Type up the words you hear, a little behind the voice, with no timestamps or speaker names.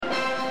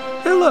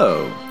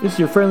Hello, this is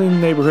your friendly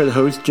neighborhood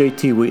host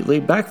JT Wheatley,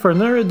 back for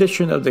another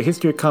edition of the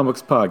History of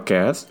Comics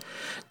podcast,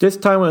 this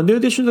time with a new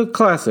edition of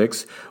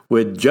classics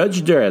with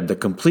Judge Dredd, The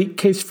Complete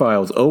Case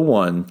Files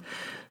 01.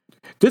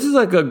 This is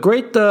like a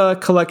great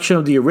collection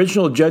of the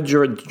original Judge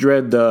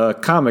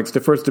Dredd comics,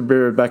 that first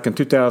appeared back in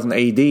 2000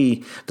 AD,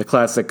 the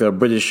classic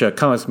British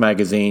comics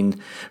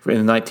magazine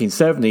in the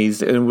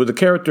 1970s, and with a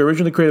character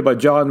originally created by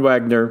John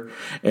Wagner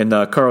and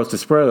Carlos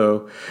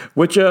Desperado,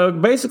 which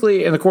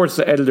basically, and of course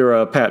the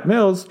editor Pat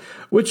Mills,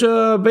 which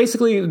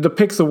basically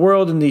depicts the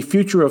world in the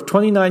future of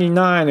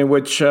 2099, in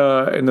which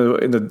in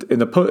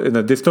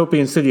the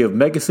dystopian city of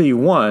Mega City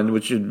 1,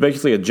 which is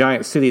basically a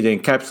giant city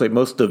that encapsulates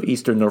most of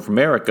Eastern North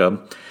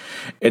America.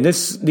 And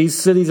these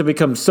cities have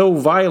become so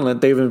violent,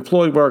 they've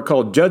employed what are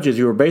called judges,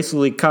 who are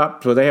basically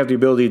cops, where they have the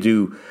ability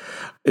to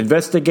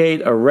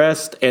investigate,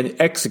 arrest, and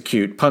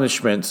execute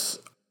punishments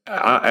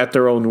at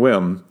their own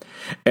whim.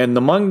 And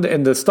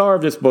the star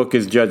of this book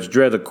is Judge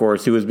Dredd, of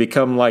course, who has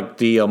become like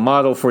the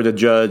model for the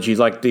judge. He's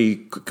like the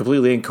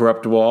completely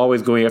incorruptible,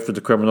 always going after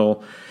the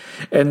criminal.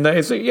 And it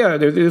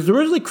was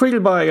originally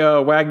created by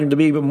Wagner to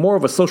be more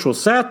of a social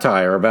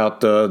satire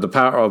about the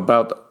power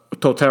about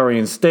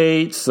totalitarian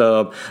states,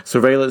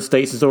 surveillance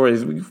states, and so on.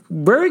 He's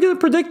very good at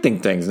predicting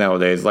things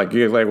nowadays, like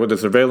with the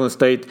surveillance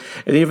state,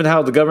 and even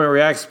how the government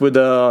reacts with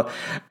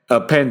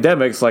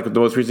pandemics, like the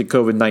most recent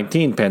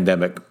COVID-19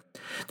 pandemic.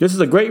 This is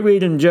a great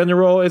read in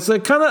general. It's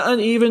kind of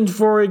uneven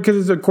for it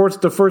because, of course,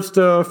 the first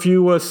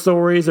few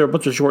stories are a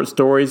bunch of short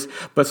stories,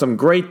 but some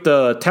great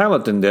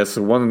talent in this.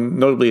 One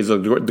notably is the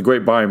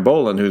great Brian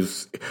Boland,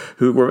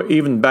 who were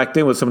even back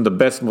then was some of the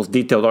best, most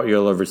detailed art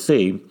you'll ever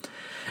see.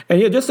 And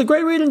yeah, just a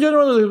great read in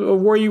general,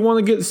 where you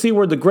want to see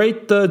where the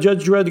great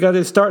Judge Dredd got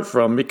his start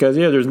from, because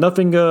there's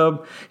nothing.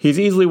 He's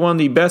easily one of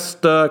the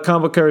best comic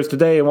book characters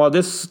today. And while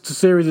this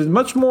series is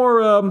much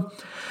more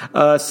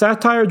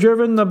satire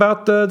driven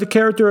about the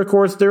character, of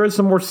course, there is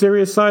some more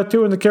serious side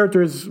too, and the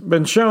character has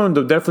been shown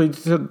to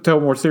definitely tell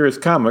more serious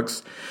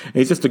comics.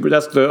 And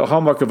that's the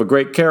hallmark of a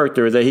great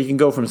character, that he can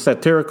go from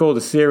satirical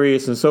to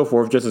serious and so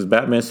forth, just as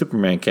Batman and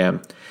Superman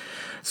can.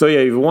 So yeah,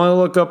 if you want to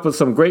look up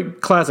some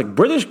great classic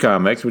British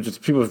comics, which is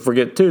people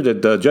forget too,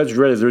 that Judge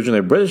Dredd is originally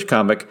a British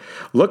comic,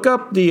 look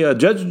up the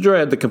Judge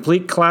Dredd, The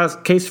Complete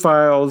Case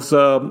Files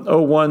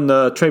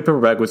 01 trade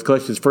paperback, which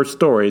collects his first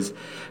stories,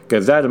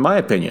 because that, in my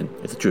opinion,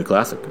 is a true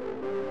classic.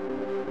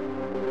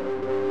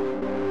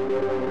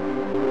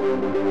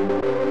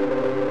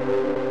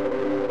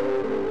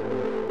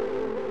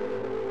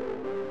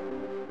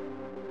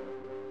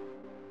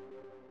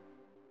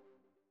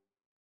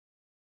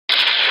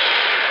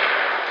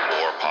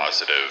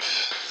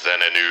 Than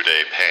a New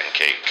Day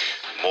pancake,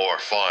 more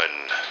fun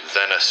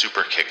than a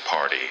super kick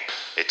party.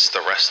 It's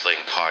the wrestling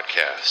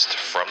podcast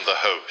from the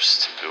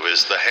host, who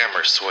is the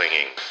hammer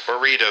swinging,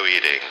 burrito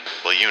eating,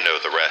 well, you know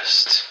the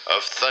rest,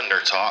 of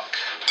Thunder Talk,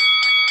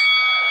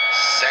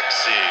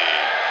 Sexy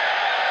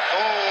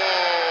Thor.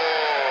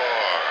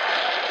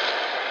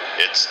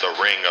 It's the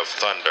Ring of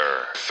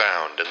Thunder,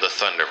 found in the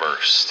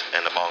Thunderverse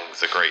and among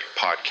the great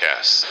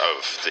podcasts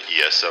of the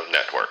ESO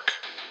network.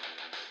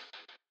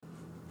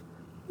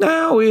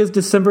 Now is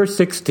December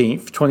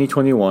 16th,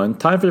 2021.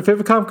 Time for the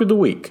favorite comic of the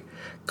week.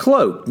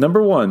 Cloak,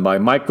 number 1, by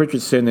Mike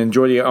Richardson and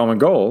Jordi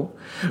Armengol,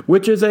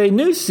 which is a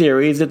new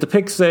series that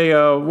depicts this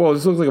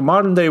looks like a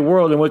modern-day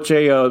world in which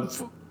a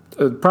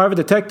private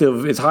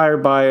detective is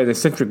hired by an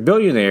eccentric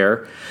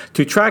billionaire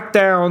to track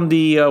down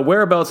the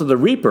whereabouts of the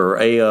Reaper,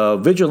 a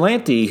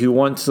vigilante who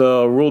once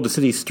ruled the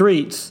city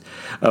streets,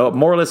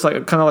 more or less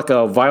kind of like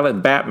a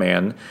violent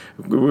Batman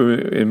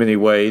in many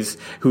ways,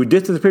 who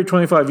disappeared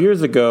 25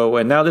 years ago,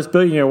 and now this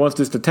billionaire wants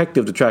this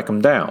detective to track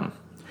him down.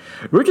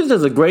 Richards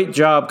does a great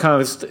job,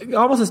 kind of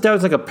almost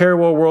established like a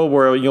parallel world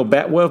where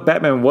what if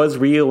Batman was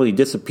real and he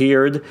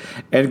disappeared?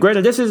 And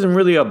granted, this isn't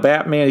really a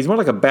Batman; he's more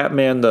like a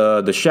Batman,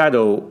 the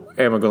Shadow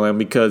Armengol,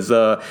 because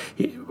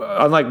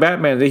unlike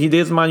Batman, he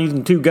doesn't mind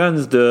using two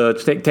guns to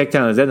take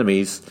down his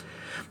enemies.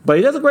 But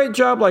he does a great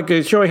job, like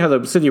showing how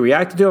the city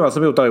reacted to him.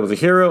 Some people thought he was a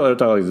hero, others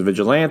thought he was a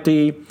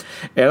vigilante,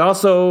 and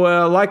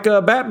also like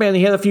Batman,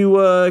 he had a few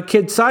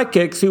kid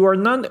sidekicks who are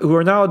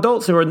now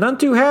adults who are none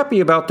too happy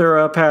about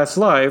their past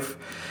life.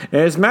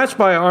 And it's matched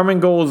by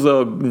Armengol's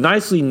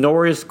nicely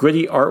Norris,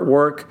 gritty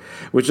artwork,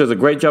 which does a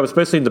great job,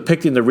 especially in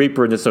depicting the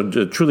Reaper in this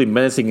truly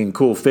menacing and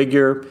cool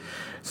figure.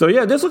 So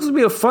yeah, this looks to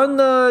be a fun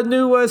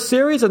new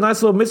series, a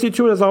nice little mystery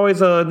to it. It's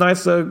always a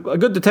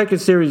good detective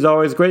series is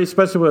always great,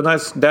 especially with a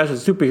nice dash of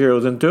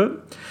superheroes into it.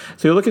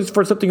 So you're looking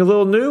for something a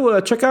little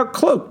new, check out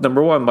Cloak,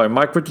 number 1, by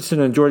Mike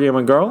Richardson and Jordi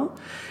Armengol.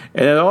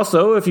 And then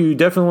also, if you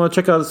definitely want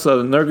to check out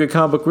another good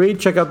comic book read,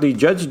 check out the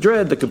Judge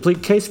Dredd, The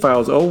Complete Case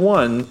Files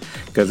 01,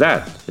 because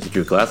that is a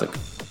true classic.